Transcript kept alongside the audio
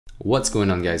What's going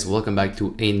on, guys? Welcome back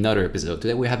to another episode.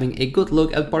 Today we're having a good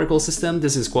look at particle system.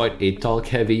 This is quite a talk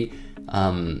heavy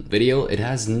video. It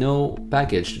has no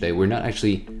package today. We're not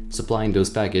actually supplying those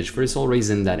package for the sole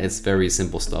reason that it's very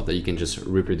simple stuff that you can just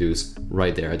reproduce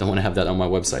right there. I don't want to have that on my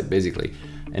website basically.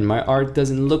 And my art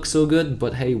doesn't look so good,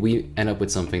 but hey, we end up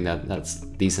with something that's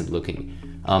decent looking.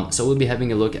 So we'll be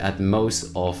having a look at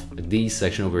most of these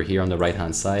section over here on the right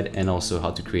hand side, and also how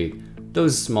to create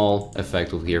those small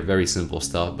effects over here. Very simple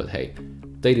stuff, but hey,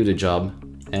 they do the job.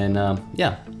 And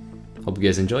yeah, hope you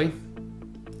guys enjoy,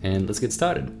 and let's get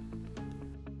started.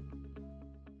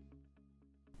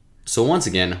 So once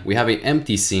again, we have an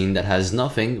empty scene that has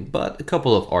nothing but a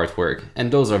couple of artwork, and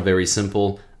those are very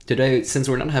simple. Today, since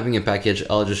we're not having a package,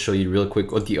 I'll just show you real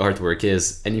quick what the artwork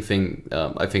is. Anything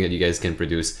I think that you guys can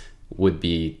produce would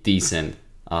be decent.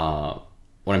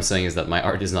 What I'm saying is that my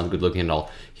art is not good looking at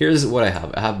all. Here's what I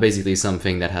have. I have basically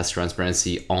something that has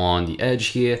transparency on the edge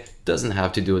here. Doesn't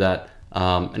have to do that.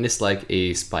 And it's like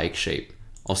a spike shape.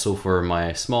 Also for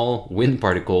my small wind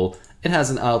particle, it has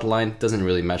an outline. Doesn't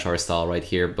really match our style right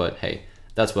here, but hey,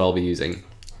 that's what I'll be using.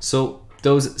 So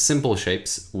those simple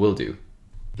shapes will do.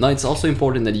 Now it's also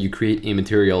important that you create a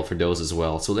material for those as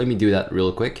well. So let me do that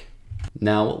real quick.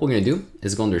 Now what we're gonna do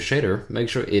is go under shader, make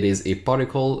sure it is a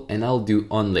particle, and I'll do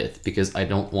unlit because I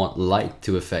don't want light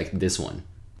to affect this one.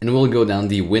 And we'll go down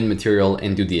the wind material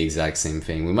and do the exact same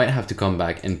thing. We might have to come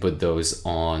back and put those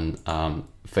on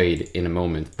fade in a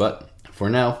moment, but for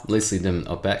now, let's leave them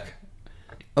opaque.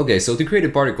 Okay, so to create a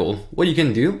particle, what you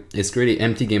can do is create an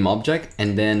empty game object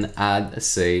and then add,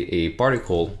 say, a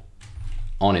particle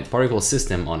on it, particle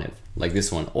system on it, like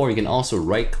this one. Or you can also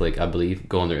right click, I believe,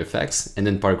 go under effects and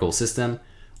then particle system,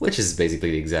 which is basically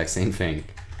the exact same thing.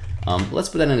 Let's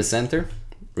put that in the center,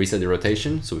 reset the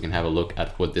rotation so we can have a look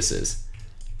at what this is.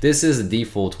 This is the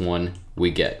default one we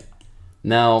get.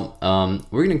 Now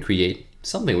we're gonna create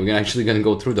something. We're actually gonna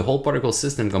go through the whole particle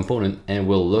system component and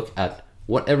we'll look at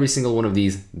what every single one of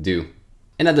these do.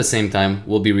 And at the same time,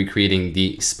 we'll be recreating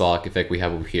the spark effect we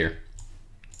have over here.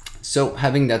 So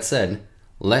having that said,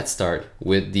 let's start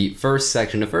with the first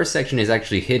section. The first section is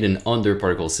actually hidden under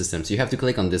particle system. So you have to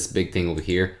click on this big thing over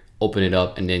here, open it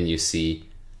up, and then you see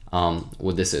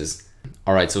what this is.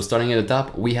 All right, so starting at the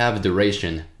top, we have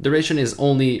duration. Duration is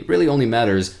really only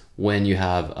matters when you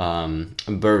have a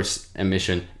burst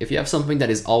emission. If you have something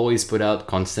that is always put out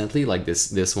constantly, like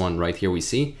this one right here we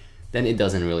see, then it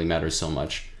doesn't really matter so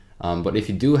much. But if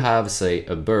you do have, say,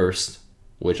 a burst,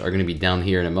 which are gonna be down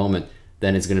here in a moment,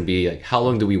 then it's gonna be like, how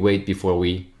long do we wait before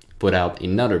we put out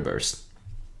another burst?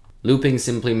 Looping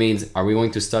simply means, are we going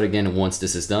to start again once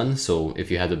this is done? So if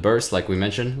you had a burst, like we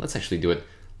mentioned, let's actually do it.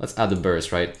 Let's add the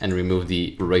burst, right? And remove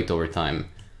the rate over time.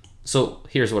 So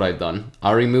here's what I've done.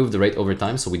 I removed the rate over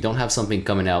time, so we don't have something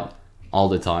coming out all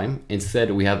the time.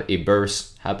 Instead, we have a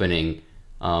burst happening.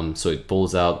 So it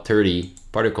pulls out 30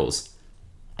 particles.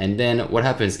 And then what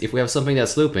happens, if we have something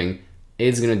that's looping,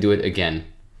 it's gonna do it again.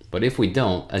 But if we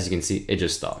don't, as you can see, it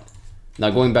just stopped. Now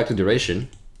going back to duration,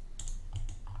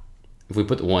 if we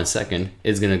put 1 second,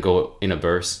 it's gonna go in a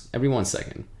burst every 1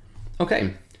 second.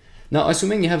 Okay, now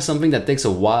assuming you have something that takes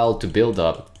a while to build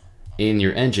up in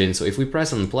your engine, so if we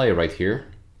press on play right here,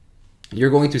 you're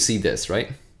going to see this,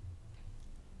 right?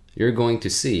 You're going to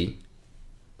see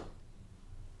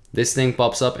this thing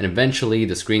pops up and eventually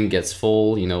the screen gets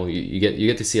full, you know, you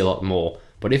get to see a lot more.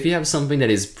 But if you have something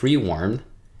that is pre-warmed,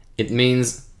 it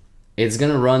means it's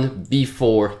gonna run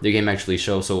before the game actually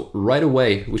shows. So right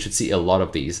away, we should see a lot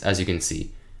of these, as you can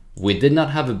see. We did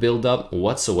not have a build up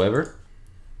whatsoever,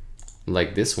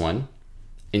 like this one.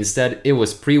 Instead, it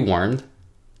was pre-warmed,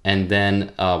 and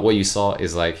then what you saw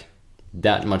is like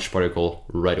that much particle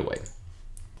right away.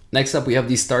 Next up, we have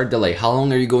the start delay. How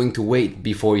long are you going to wait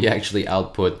before you actually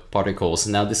output particles?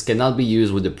 Now, this cannot be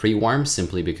used with the pre-warm,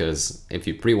 simply because if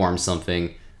you pre-warm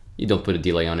something, you don't put a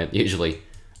delay on it usually.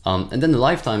 And then the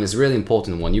lifetime is a really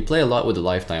important one. You play a lot with the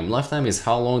lifetime. Lifetime is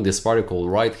how long this particle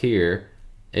right here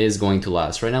is going to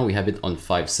last. Right now we have it on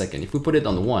 5 seconds. If we put it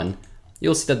on 1,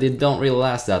 you'll see that they don't really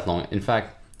last that long. In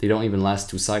fact, they don't even last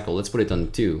 2 cycles. Let's put it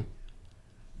on 2,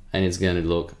 and it's gonna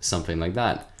look something like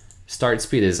that. Start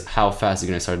speed is how fast you're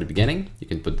gonna start at the beginning. You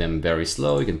can put them very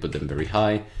slow, you can put them very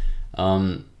high.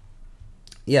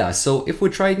 Yeah, so if we're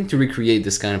trying to recreate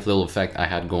this kind of little effect I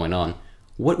had going on,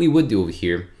 what we would do over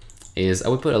here is I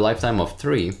would put a lifetime of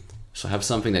 3, so I have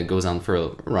something that goes on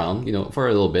for around, you know, for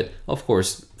a little bit. Of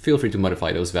course, feel free to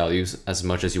modify those values as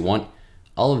much as you want.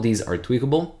 All of these are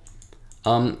tweakable.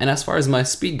 And as far as my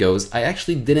speed goes, I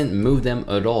actually didn't move them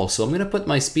at all. So I'm gonna put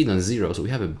my speed on 0. So we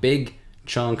have a big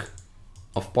chunk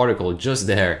of particle just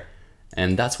there.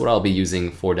 And that's what I'll be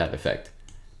using for that effect.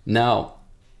 Now,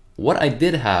 what I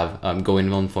did have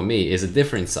going on for me is a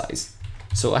different size.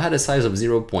 So I had a size of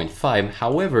 0.5,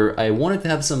 however, I wanted to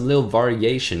have some little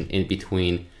variation in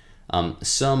between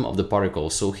some of the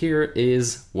particles. So here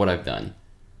is what I've done.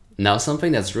 Now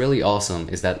something that's really awesome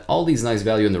is that all these nice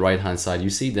values on the right hand side, you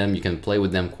see them, you can play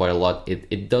with them quite a lot.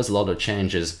 It does a lot of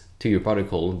changes to your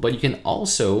particle, but you can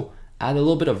also add a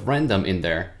little bit of random in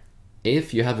there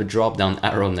if you have a drop down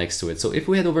arrow next to it. So if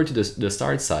we head over to the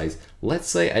start size, let's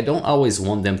say I don't always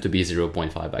want them to be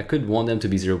 0.5. I could want them to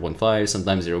be 0.5,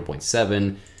 sometimes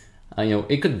 0.7. You know,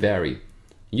 it could vary.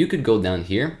 You could go down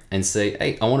here and say,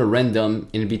 hey, I want a random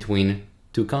in between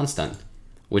two constant,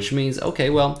 which means, okay,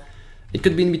 well, it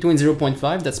could be in between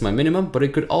 0.5, that's my minimum, but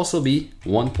it could also be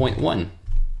 1.1.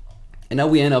 And now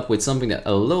we end up with something that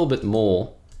a little bit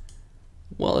more,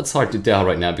 well, it's hard to tell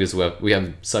right now because we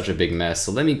have such a big mess.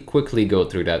 So let me quickly go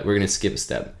through that. We're gonna skip a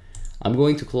step. I'm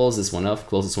going to close this one off,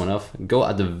 go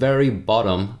at the very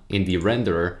bottom in the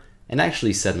renderer and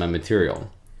actually set my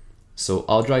material. So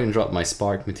I'll drag and drop my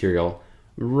spark material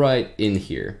right in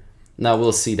here. Now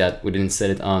we'll see that we didn't set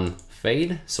it on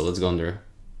fade. So let's go under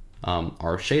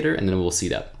our shader and then we'll see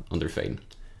that under fade.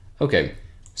 Okay,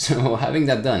 so having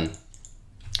that done,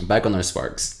 back on our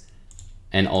sparks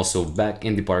and also back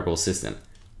in the particle system,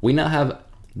 we now have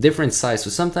different size. So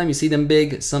sometimes you see them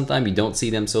big, sometimes you don't see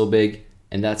them so big,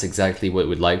 and that's exactly what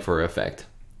we'd like for our effect.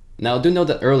 Now do note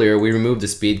that earlier we removed the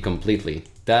speed completely.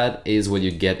 That is what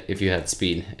you'd get if you had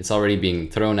speed. It's already being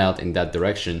thrown out in that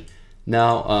direction.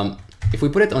 Now, if we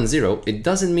put it on 0, it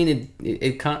doesn't mean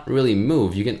it can't really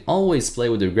move. You can always play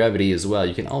with the gravity as well.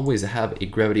 You can always have a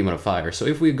gravity modifier. So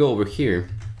if we go over here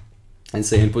and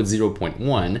say input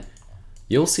 0.1,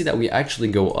 you'll see that we actually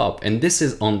go up, and this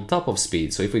is on top of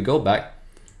speed. So if we go back,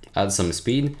 add some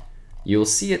speed, you'll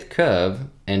see it curve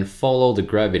and follow the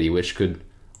gravity, which could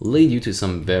lead you to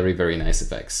some very, very nice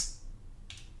effects.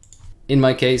 In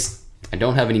my case, I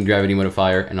don't have any gravity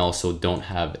modifier and also don't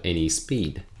have any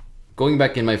speed. Going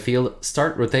back in my field,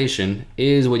 start rotation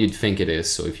is what you'd think it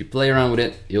is. So if you play around with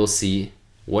it, you'll see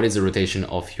what is the rotation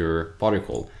of your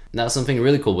particle. Now something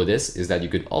really cool with this is that you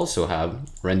could also have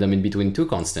random in between two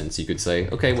constants. You could say,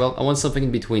 okay, well, I want something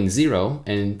in between 0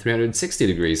 and 360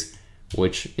 degrees,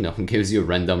 which, you know, gives you a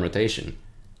random rotation.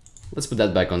 Let's put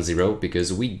that back on 0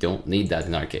 because we don't need that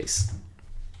in our case.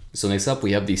 So next up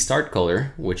we have the start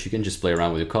color, which you can just play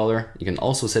around with the color. You can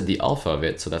also set the alpha of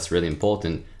it, so that's really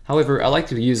important. However, I like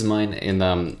to use mine in,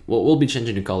 we'll be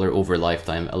changing the color over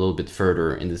lifetime a little bit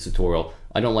further in this tutorial.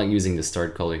 I don't like using the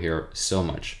start color here so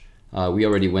much. We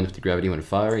already went with the gravity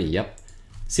modifier, yep.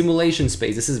 Simulation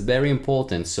space, this is very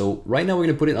important. So right now we're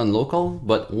gonna put it on local,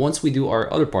 but once we do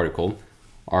our other particle,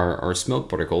 our smoke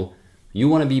particle, you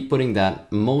wanna be putting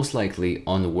that most likely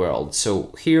on the world.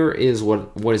 So here is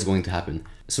what is going to happen.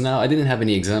 So now I didn't have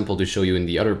any example to show you in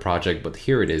the other project, but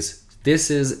here it is. This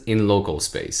is in local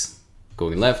space,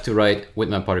 going left to right with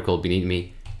my particle beneath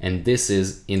me, and this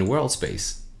is in world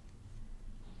space.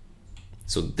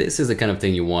 So this is the kind of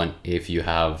thing you want if you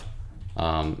have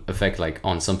effect like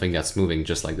on something that's moving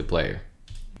just like the player.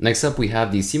 Next up we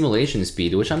have the simulation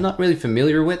speed, which I'm not really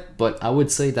familiar with, but I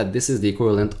would say that this is the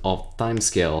equivalent of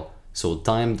timescale. So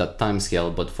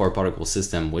time.timescale, but for particle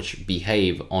system which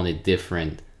behave on a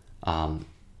different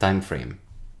time frame.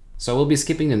 So I will be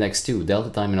skipping the next two,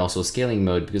 delta time and also scaling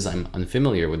mode, because I'm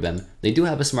unfamiliar with them. They do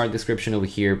have a smart description over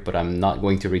here, but I'm not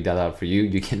going to read that out for you.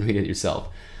 You can read it yourself.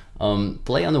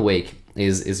 Play on awake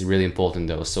is really important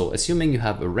though. So assuming you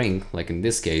have a ring, like in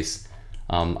this case,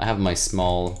 I have my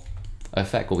small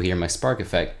effect over here, my spark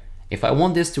effect. If I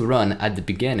want this to run at the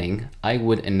beginning, I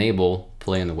would enable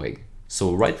play on awake.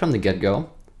 So right from the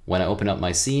get-go, when I open up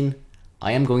my scene,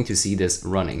 I am going to see this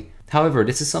running. However,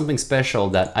 this is something special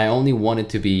that I only want it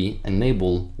to be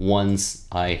enabled once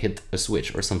I hit a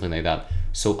switch or something like that.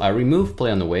 So I remove play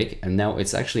on awake, and now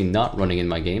it's actually not running in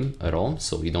my game at all,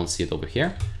 so you don't see it over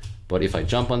here. But if I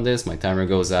jump on this, my timer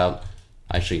goes out.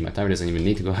 Actually, my timer doesn't even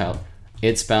need to go out.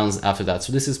 It spawns after that,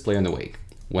 so this is play on awake.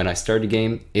 When I start the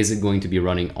game, is it going to be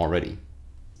running already?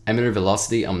 Emitter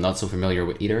velocity, I'm not so familiar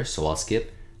with either, so I'll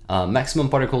skip. Maximum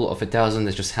particle of 1000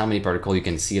 is just how many particles you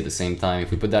can see at the same time.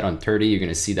 If we put that on 30, you're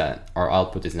gonna see that our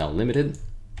output is now limited.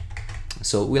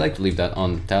 So we like to leave that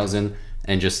on 1000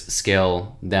 and just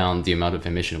scale down the amount of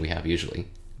emission we have usually.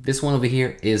 This one over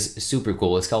here is super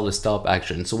cool. It's called a stop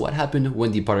action. So what happened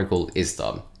when the particle is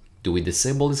stopped? Do we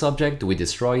disable this object? Do we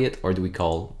destroy it? Or do we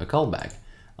call a callback?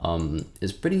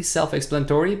 It's pretty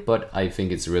self-explanatory, but I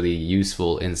think it's really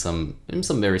useful in some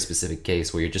very specific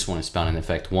case where you just want to spawn an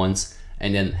effect once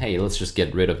and then, hey, let's just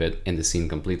get rid of it in the scene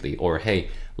completely. Or, hey,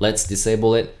 let's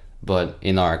disable it, but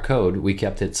in our code, we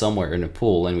kept it somewhere in a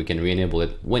pool and we can re-enable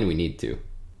it when we need to.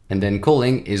 And then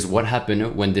culling is what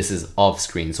happened when this is off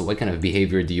screen. So what kind of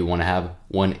behavior do you want to have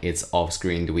when it's off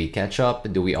screen? Do we catch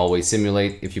up? Do we always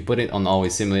simulate? If you put it on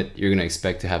always simulate, you're going to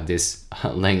expect to have this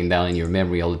laying down in your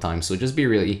memory all the time. So just be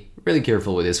really, really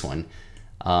careful with this one.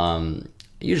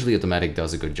 Usually automatic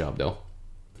does a good job though.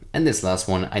 And this last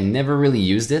one, I never really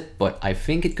used it, but I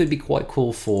think it could be quite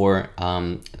cool for,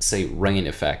 say, rain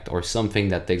effect or something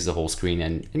that takes the whole screen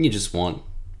and you just want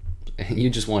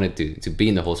it to be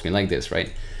in the whole screen like this,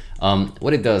 right?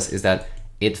 What it does is that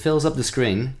it fills up the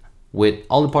screen with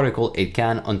all the particle it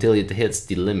can until it hits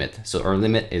the limit. So our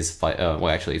limit is well,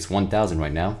 actually it's 1000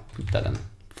 right now. Put that on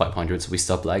 500 so we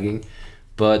stop lagging.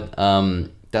 But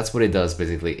that's what it does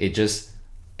basically. It just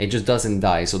doesn't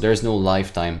die. So there's no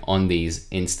lifetime on these.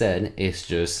 Instead, it's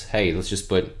just, hey, let's just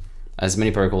put as many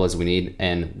particle as we need.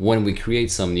 And when we create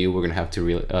some new, we're gonna have to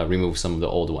remove some of the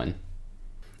old one.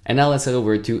 And now let's head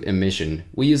over to emission.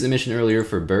 We used emission earlier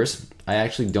for burst. I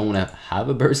actually don't want to have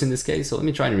a burst in this case, so let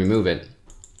me try and remove it.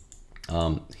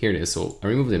 Here it is. So I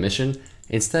remove the emission.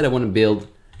 Instead, I want to build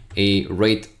a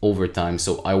rate over time.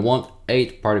 So I want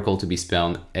 8 particle to be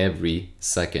spawned every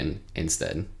second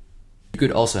instead. You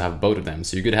could also have both of them.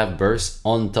 So you could have burst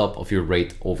on top of your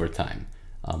rate over time,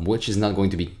 which is not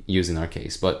going to be used in our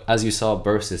case. But as you saw,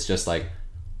 burst is just like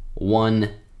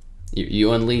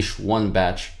you unleash one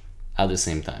batch at the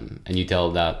same time, and you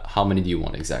tell that how many do you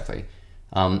want exactly.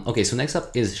 Okay, so next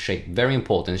up is shape. Very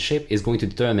important. Shape is going to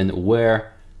determine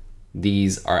where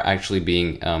these are actually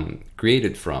being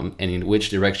created from and in which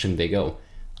direction they go.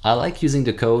 I like using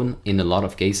the cone in a lot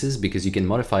of cases because you can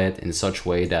modify it in such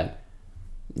way that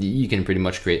you can pretty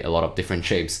much create a lot of different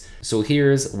shapes. So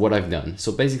here's what I've done.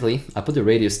 So basically I put the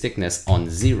radius thickness on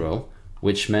 0,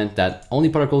 which meant that only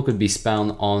particle could be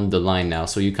spawned on the line now.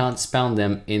 So you can't spawn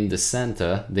them in the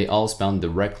center, they all spawn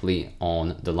directly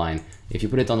on the line. If you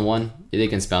put it on 1, they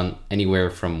can spawn anywhere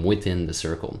from within the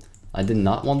circle. I did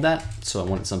not want that, so I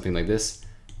wanted something like this.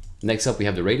 Next up we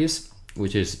have the radius,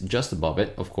 which is just above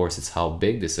it. Of course, it's how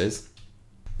big this is.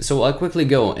 So I'll quickly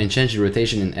go and change the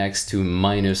rotation in X to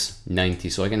 -90,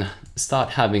 so I can start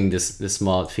having this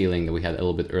mod feeling that we had a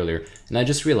little bit earlier. And I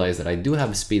just realized that I do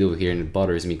have speed over here and it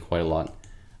bothers me quite a lot.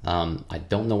 I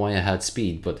don't know why I had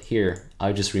speed, but here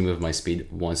I just removed my speed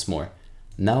once more.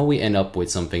 Now we end up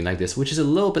with something like this, which is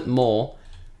a little bit more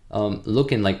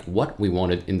looking like what we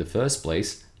wanted in the first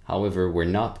place. However,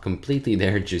 we're not completely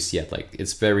there just yet. Like,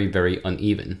 it's very, very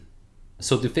uneven.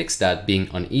 So to fix that being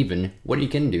uneven, what you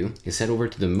can do is head over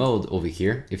to the mode over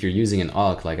here. If you're using an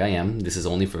AUG like I am, this is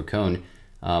only for cone.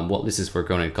 Well, this is for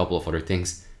cone and a couple of other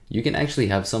things. You can actually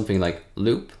have something like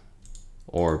loop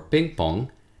or ping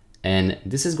pong, and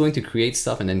this is going to create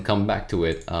stuff and then come back to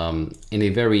it in a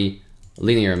very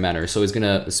linear manner. So it's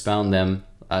gonna spawn them,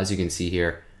 as you can see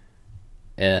here,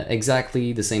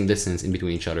 exactly the same distance in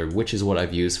between each other, which is what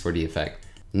I've used for the effect.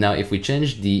 Now, if we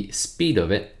change the speed of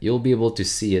it, you'll be able to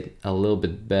see it a little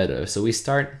bit better. So we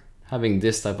start having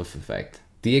this type of effect.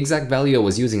 The exact value I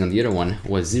was using on the other one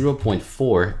was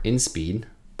 0.4 in speed.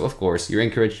 Of course, you're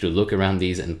encouraged to look around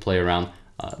these and play around.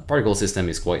 Particle system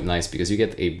is quite nice because you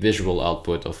get a visual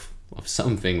output of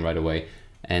something right away.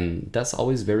 And that's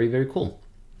always very, very cool.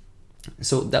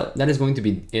 So that is going to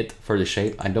be it for the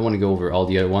shape. I don't want to go over all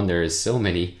the other one. There is so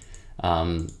many,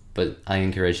 but I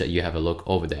encourage that you have a look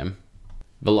over them.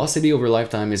 Velocity over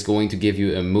lifetime is going to give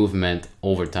you a movement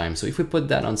over time. So if we put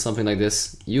that on something like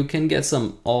this, you can get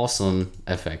some awesome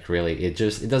effect, really. It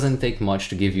doesn't take much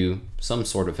to give you some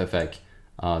sort of effect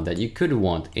that you could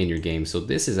want in your game. So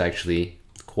this is actually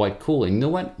quite cool. And you know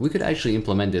what? We could actually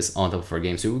implement this on top of our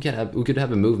game. So we could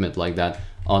have a movement like that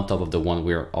on top of the one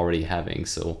we're already having.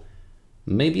 So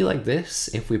maybe like this,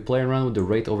 if we play around with the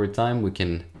rate over time, we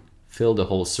can fill the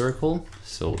whole circle.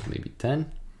 So maybe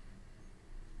 10.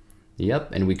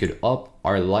 Yep, and we could up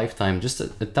our lifetime just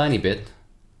a tiny bit.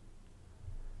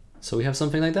 So we have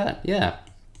something like that, yeah.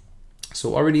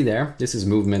 So already there, this is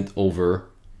movement over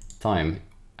time,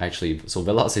 actually, so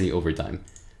velocity over time.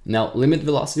 Now, limit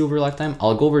velocity over lifetime,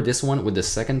 I'll go over this one with the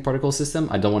second particle system.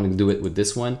 I don't want to do it with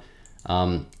this one.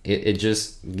 It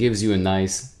just gives you a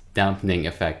nice dampening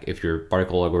effect if your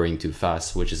particle are going too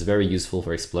fast, which is very useful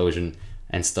for explosion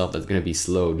and stuff that's going to be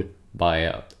slowed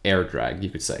by air drag,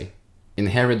 you could say.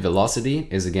 Inherent velocity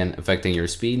is again affecting your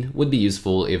speed, would be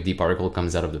useful if the particle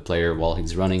comes out of the player while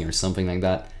he's running or something like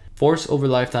that. Force over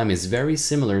lifetime is very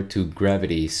similar to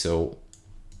gravity, so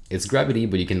it's gravity,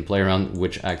 but you can play around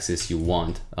which axis you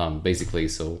want, basically.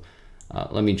 So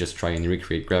let me just try and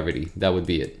recreate gravity. That would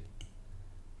be it.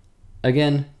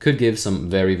 Again, could give some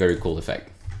very, very cool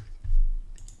effect.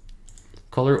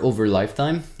 Color over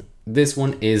lifetime. This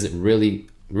one is really,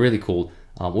 really cool.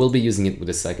 We'll be using it with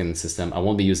the second system. I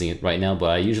won't be using it right now, but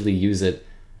I usually use it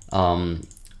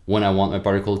when I want my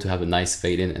particle to have a nice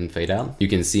fade in and fade out. You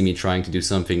can see me trying to do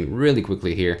something really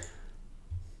quickly here.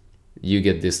 You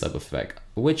get this type of effect,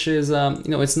 which is,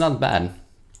 you know, it's not bad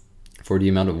for the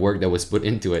amount of work that was put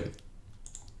into it.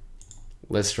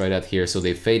 Let's try that here. So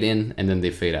they fade in and then they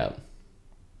fade out.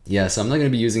 Yeah, so I'm not going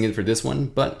to be using it for this one,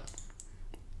 but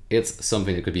it's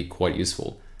something that could be quite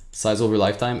useful. Size over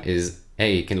lifetime is,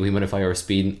 hey, can we modify our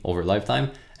speed over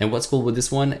lifetime? And what's cool with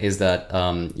this one is that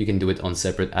you can do it on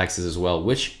separate axes as well,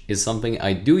 which is something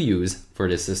I do use for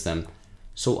this system.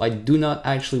 So I do not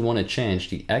actually want to change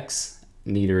the X,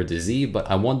 neither the Z, but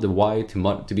I want the Y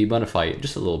to be modified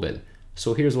just a little bit.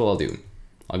 So here's what I'll do.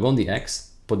 I'll go on the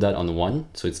X, put that on 1,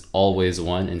 so it's always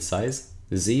 1 in size.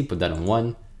 Z, put that on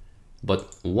 1.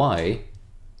 But Y,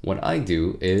 what I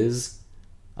do is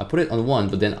I put it on 1,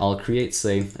 but then I'll create,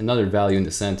 say, another value in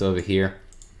the center over here,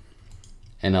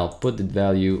 and I'll put the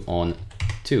value on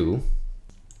 2.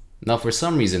 Now for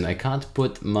some reason I can't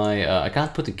put my I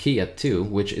can't put the key at 2,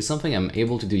 which is something I'm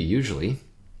able to do usually.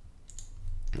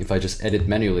 If I just edit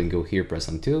manually and go here, press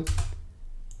on 2,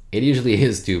 it usually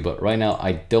is 2, but right now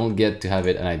I don't get to have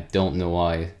it and I don't know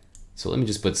why. So let me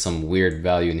just put some weird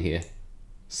value in here.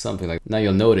 Something like that. Now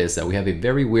you'll notice that we have a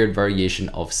very weird variation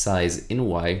of size in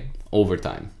Y over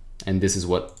time. And this is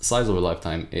what size over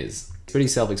lifetime is. It's pretty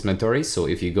self-explanatory. So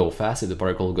if you go fast, if the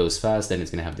particle goes fast, then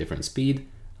it's gonna have different speed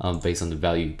based on the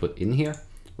value you put in here.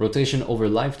 Rotation over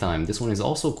lifetime. This one is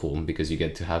also cool because you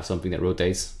get to have something that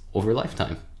rotates over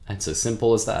lifetime. It's as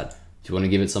simple as that. If you want to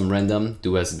give it some random,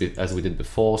 do as we did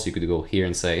before. So you could go here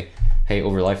and say, hey,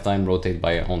 over lifetime, rotate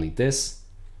by only this,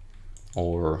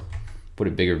 or put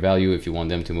a bigger value if you want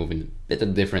them to move in a bit of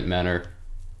a different manner,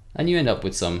 and you end up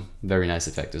with some very nice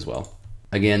effect as well.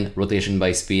 Again, rotation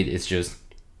by speed is just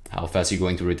how fast you're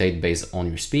going to rotate based on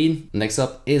your speed. Next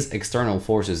up is external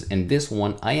forces, and this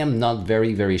one I am not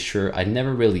very sure. I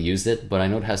never really used it, but I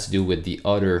know it has to do with the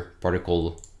other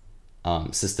particle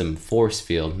system force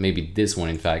field, maybe this one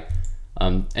in fact,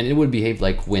 and it would behave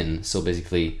like wind. So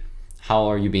basically, how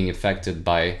are you being affected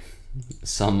by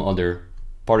some other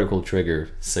particle trigger,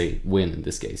 say wind in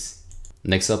this case.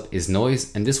 Next up is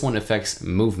noise, and this one affects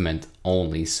movement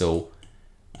only. So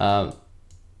I'm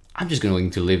just going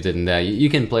to leave it in there. You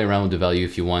can play around with the value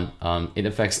if you want. It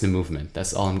affects the movement.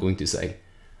 That's all I'm going to say.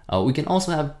 We can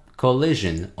also have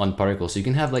collision on particles. So you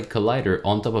can have like collider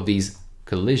on top of these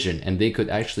collision, and they could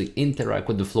actually interact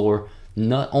with the floor.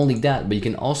 Not only that, but you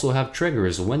can also have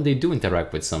triggers when they do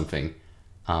interact with something,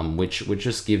 which would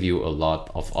just give you a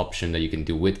lot of option that you can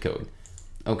do with code.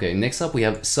 Okay, next up we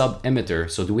have sub-emitter.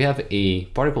 So do we have a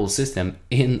particle system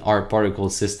in our particle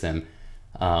system?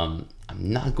 I'm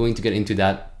not going to get into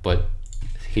that, but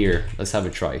here, let's have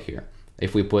a try here.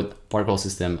 If we put particle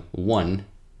system 1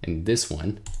 in this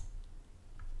one,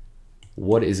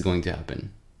 what is going to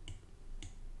happen?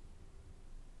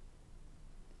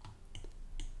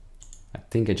 I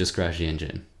think I just crashed the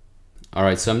engine. All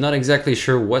right, so I'm not exactly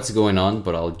sure what's going on,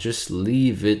 but I'll just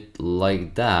leave it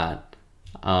like that.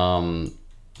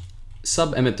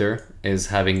 Sub-emitter is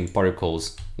having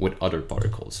particles with other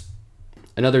particles.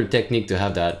 Another technique to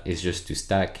have that is just to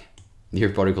stack your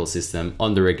particle system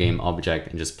under a game object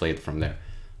and just play it from there.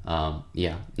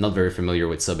 Yeah, not very familiar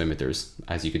with sub-emitters,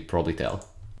 as you could probably tell.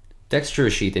 Texture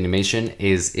sheet animation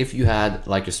is if you had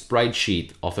like a sprite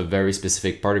sheet of a very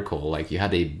specific particle, like you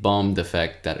had a bummed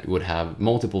effect that would have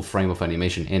multiple frame of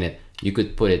animation in it, you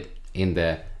could put it in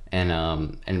there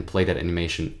and play that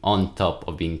animation on top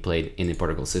of being played in a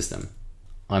particle system.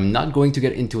 I'm not going to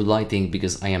get into lighting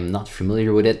because I am not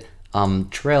familiar with it.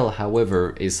 Trail,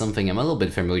 however, is something I'm a little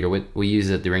bit familiar with. We use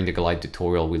it during the glide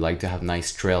tutorial. We like to have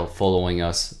nice trail following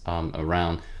us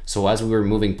around. So as we were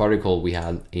moving particle, we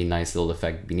had a nice little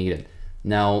effect beneath it.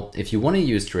 Now, if you want to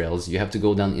use trails, you have to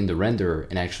go down in the renderer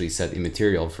and actually set a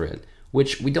material for it,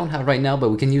 which we don't have right now, but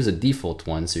we can use a default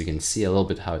one so you can see a little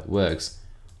bit how it works.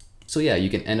 So yeah, you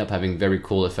can end up having very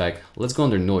cool effect. Let's go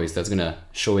under noise. That's gonna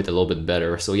show it a little bit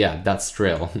better. So yeah, that's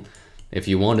trail. If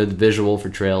you wanted visual for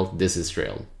trail, this is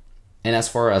trail. And as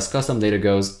far as custom data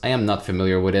goes, I am not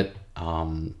familiar with it,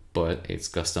 but it's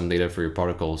custom data for your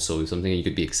particle, so something you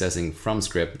could be accessing from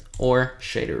script or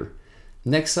shader.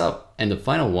 Next up, and the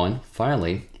final one,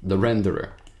 finally, the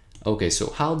renderer. Okay, so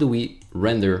how do we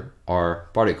render our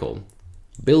particle?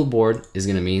 Billboard is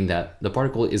gonna mean that the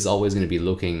particle is always gonna be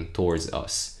looking towards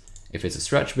us. If it's a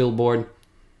stretch billboard,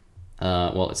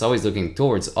 well, it's always looking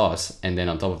towards us, and then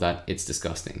on top of that, it's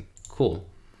disgusting. Cool.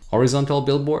 Horizontal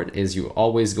billboard is you're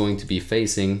always going to be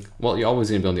facing, well, you're always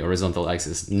going to be on the horizontal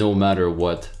axis no matter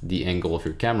what the angle of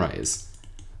your camera is.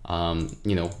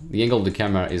 you know, the angle of the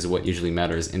camera is what usually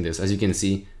matters in this. As you can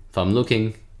see, if I'm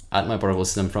looking at my particle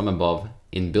system from above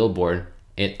in billboard,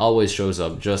 it always shows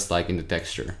up just like in the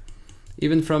texture,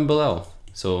 even from below.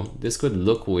 So this could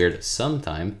look weird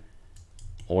sometime,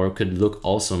 or could look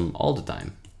awesome all the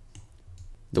time.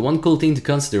 The one cool thing to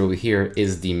consider over here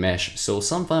is the mesh. So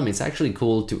sometimes it's actually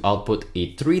cool to output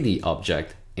a 3D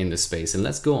object in the space. And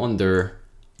let's go under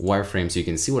wireframe so you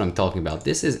can see what I'm talking about.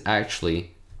 This is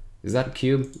actually, is that a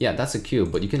cube? Yeah, that's a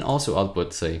cube, but you can also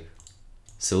output, say,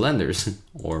 cylinders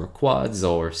or quads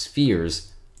or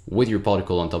spheres with your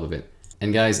particle on top of it.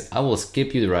 And guys, I will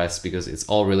skip you the rest because it's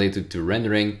all related to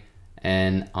rendering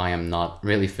and I am not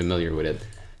really familiar with it.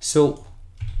 So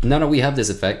now that we have this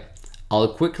effect,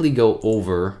 I'll quickly go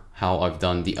over how I've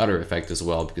done the other effect as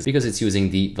well, because it's using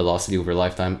the velocity over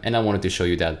lifetime, and I wanted to show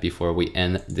you that before we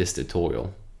end this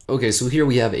tutorial. Okay, so here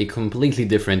we have a completely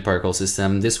different particle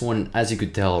system. This one, as you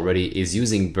could tell already, is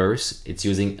using bursts. It's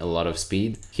using a lot of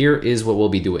speed. Here is what we'll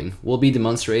be doing. We'll be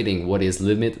demonstrating what is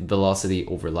limit velocity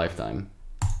over lifetime.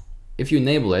 If you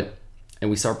enable it, and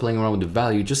we start playing around with the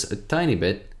value just a tiny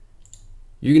bit,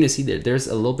 you're gonna see that there's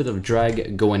a little bit of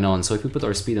drag going on. So if we put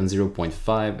our speed on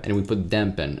 0.5 and we put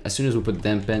dampen, as soon as we put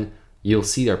dampen, you'll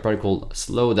see our particle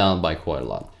slow down by quite a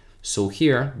lot. So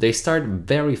here, they start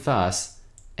very fast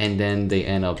and then they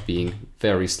end up being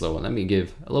very slow. And let me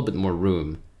give a little bit more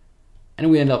room. And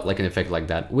we end up like an effect like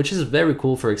that, which is very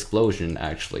cool for explosion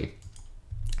actually.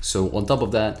 So on top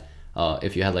of that,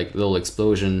 if you had like a little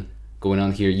explosion going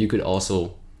on here, you could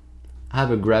also have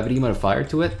a gravity modifier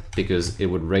to it because it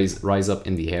would rise up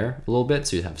in the air a little bit,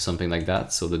 so you'd have something like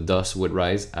that, so the dust would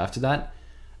rise after that.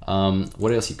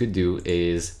 What else you could do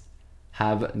is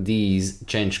have these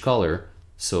change color.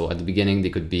 So at the beginning they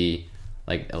could be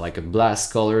like a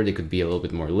blast color, they could be a little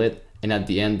bit more lit, and at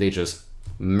the end they just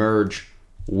merge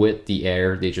with the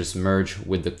air, they just merge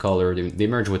with the color, they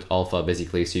merge with alpha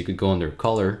basically. So you could go under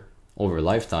color over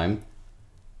lifetime.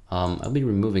 I'll be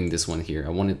removing this one here. I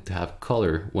want it to have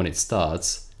color when it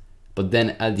starts, but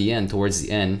then at the end, towards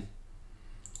the end,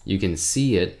 you can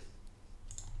see it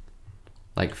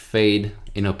like fade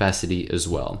in opacity as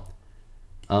well.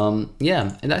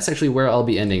 Yeah, and that's actually where I'll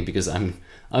be ending because I'm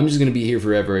just gonna be here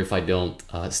forever if I don't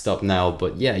stop now.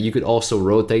 But yeah, you could also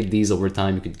rotate these over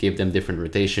time. You could give them different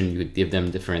rotation. You could give them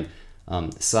different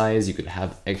size. You could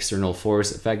have external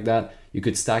force affect that. You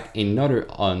could stack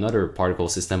another particle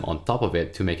system on top of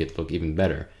it to make it look even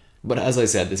better. But as I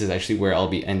said, this is actually where I'll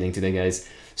be ending today, guys.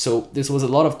 So this was a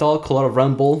lot of talk, a lot of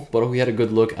ramble, but we had a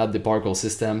good look at the particle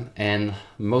system and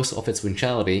most of its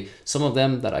functionality. Some of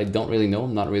them that I don't really know,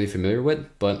 I'm not really familiar with,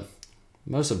 but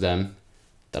most of them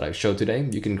that I've showed today,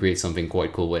 you can create something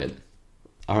quite cool with it.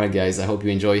 Alright guys, I hope you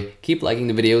enjoy. Keep liking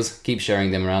the videos, keep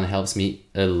sharing them around, it helps me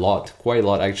a lot, quite a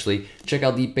lot actually. Check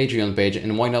out the Patreon page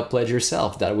and why not pledge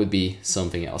yourself, that would be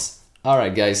something else.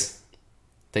 Alright guys,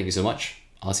 thank you so much,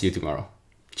 I'll see you tomorrow.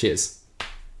 Cheers.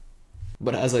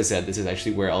 But as I said, this is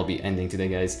actually where I'll be ending today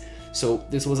guys. So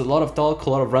this was a lot of talk, a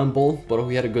lot of ramble, but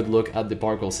we had a good look at the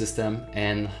particle system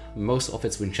and most of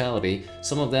its functionality.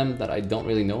 Some of them that I don't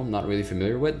really know, I'm not really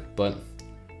familiar with, but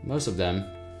most of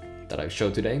them that I've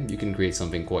showed today, you can create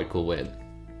something quite cool with it.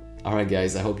 Alright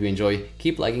guys, I hope you enjoy.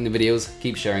 Keep liking the videos,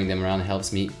 keep sharing them around, it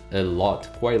helps me a lot,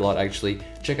 quite a lot actually.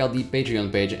 Check out the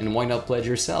Patreon page and why not pledge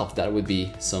yourself, that would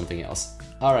be something else.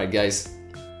 Alright guys,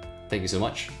 thank you so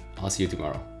much, I'll see you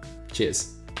tomorrow.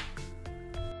 Cheers.